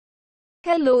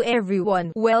Hello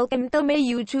everyone, welcome to my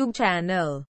YouTube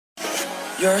channel.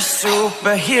 You're a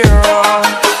superhero.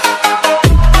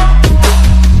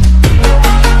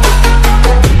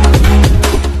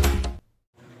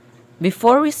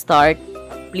 Before we start,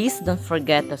 please don't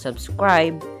forget to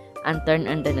subscribe and turn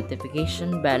on the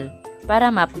notification bell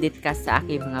para ma-update ka sa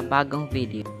aking mga bagong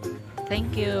video.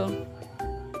 Thank you!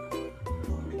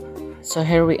 So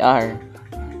here we are.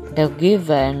 The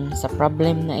given sa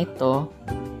problem na ito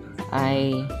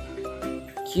ay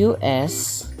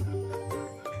QS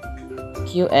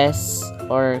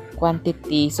or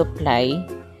quantity supply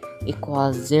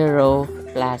equals 0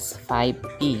 plus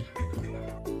 5P.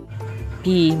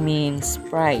 P means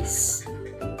price.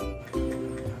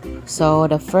 So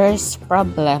the first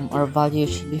problem or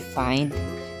value should be find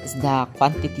is the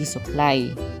quantity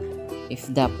supply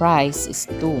if the price is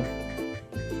 2.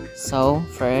 So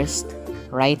first,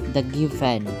 write the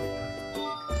given.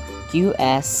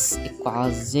 QS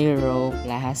equals 0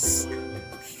 plus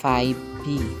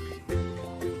 5P.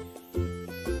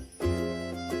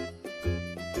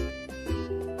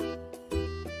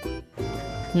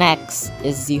 Next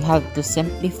is you have to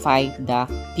simplify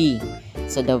the P.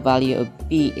 So the value of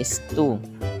P is 2.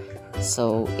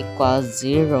 So equals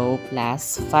 0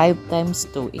 plus 5 times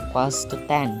 2 equals to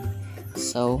 10.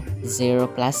 So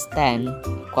 0 plus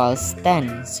 10 equals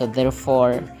 10. So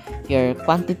therefore, your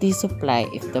quantity supply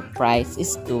if the price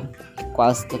is 2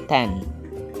 equals to 10.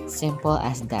 Simple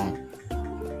as that.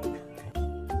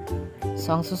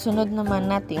 So ang susunod naman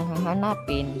nating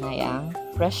hahanapin ay ang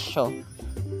presyo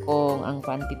kung ang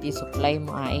quantity supply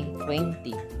mo ay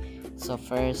 20. So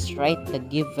first, write the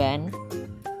given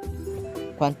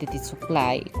quantity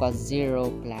supply equals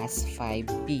 0 plus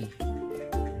 5P.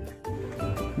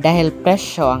 Dahil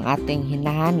presyo ang ating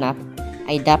hinahanap,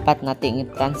 ay dapat nating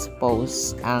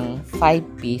i-transpose ang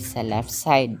 5P sa left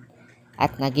side.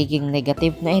 At nagiging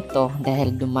negative na ito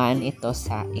dahil dumaan ito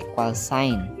sa equal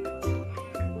sign.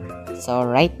 So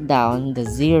write down the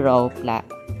 0 plus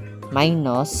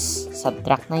minus,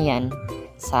 subtract na yan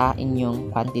sa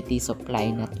inyong quantity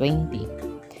supply na 20.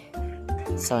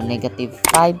 So negative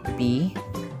 5P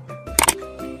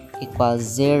equals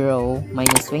 0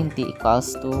 minus 20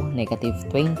 equals to negative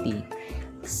 20.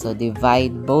 So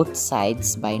divide both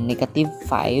sides by negative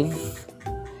 5.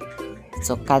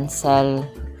 So cancel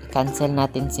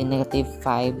natin si negative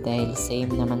 5 dahil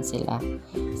same naman sila.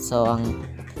 So ang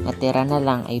natira na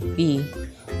lang ay P.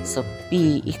 So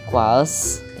P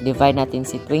equals, divide natin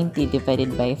si 20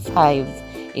 divided by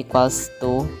 5 equals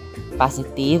to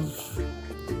positive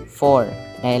 4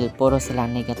 dahil puro sila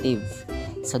negative.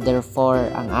 So therefore,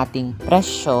 ang ating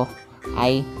presyo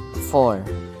ay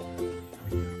 4.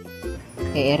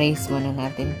 I-erase muna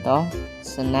natin to.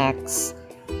 So next,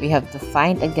 we have to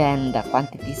find again the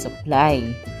quantity supply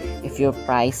if your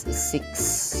price is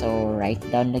 6. So write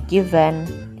down the given,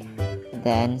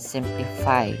 then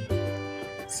simplify.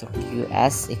 So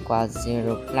QS equals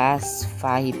 0 plus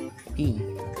 5P.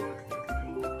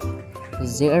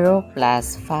 0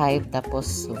 plus 5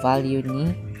 tapos value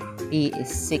ni P is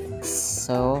 6.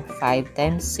 So 5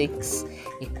 times 6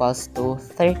 equals to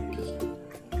 30.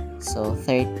 So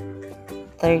 0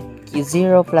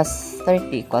 plus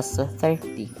 30 equals to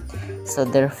 30. So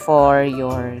therefore,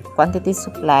 your quantity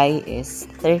supply is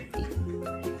 30.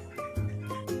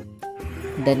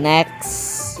 The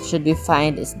next should be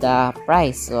find is the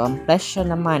price. So ang presyo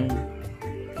naman.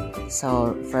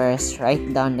 So first,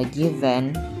 write down the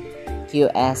given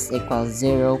QS equals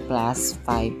 0 plus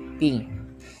 5P.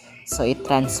 So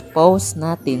i-transpose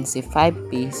natin si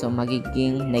 5P. So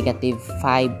magiging negative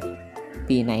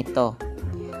 5P na ito.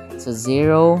 So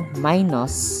 0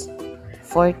 minus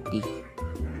 40.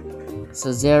 So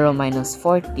 0 minus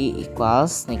 40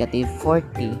 equals negative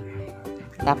 40.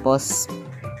 Tapos,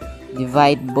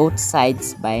 divide both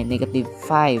sides by negative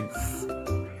 5.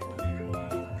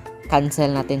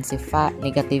 Cancel natin si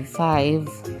negative 5.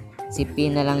 Si P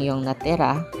na lang yung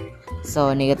natira. So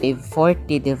negative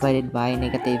 40 divided by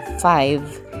negative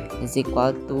 5 is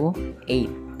equal to 8.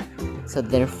 So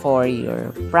therefore,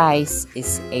 your price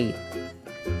is 8.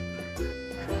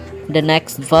 The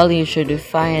next value should be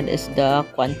find is the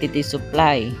quantity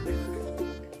supply.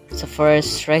 So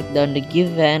first, write down the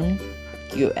given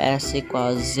QS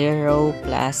equals 0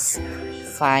 plus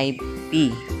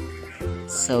 5P.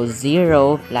 So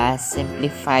 0 plus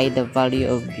simplify the value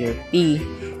of your P.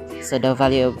 So the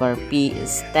value of our P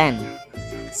is 10.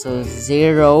 So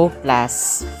 0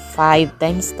 plus 5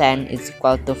 times 10 is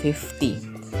equal to 50.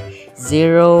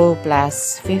 0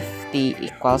 plus 50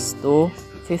 equals to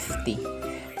 50.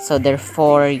 So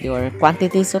therefore, your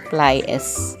quantity supply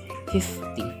is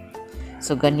 50.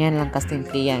 So ganyan lang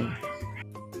kasimple yan.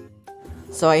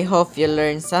 So I hope you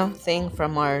learned something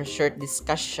from our short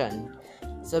discussion.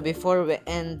 So before we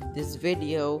end this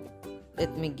video,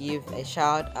 let me give a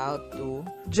shout out to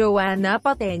Joanna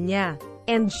Patenya,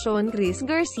 and Sean Chris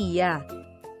Garcia,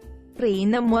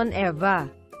 Reyna Mon Eva,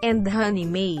 and Honey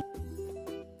May.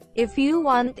 If you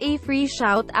want a free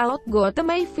shout out, go to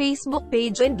my Facebook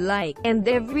page and like, and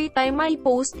every time I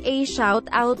post a shout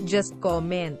out, just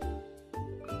comment.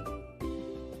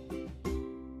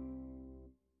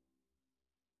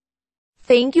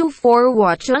 Thank you for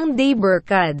watching, Day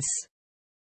Burkads.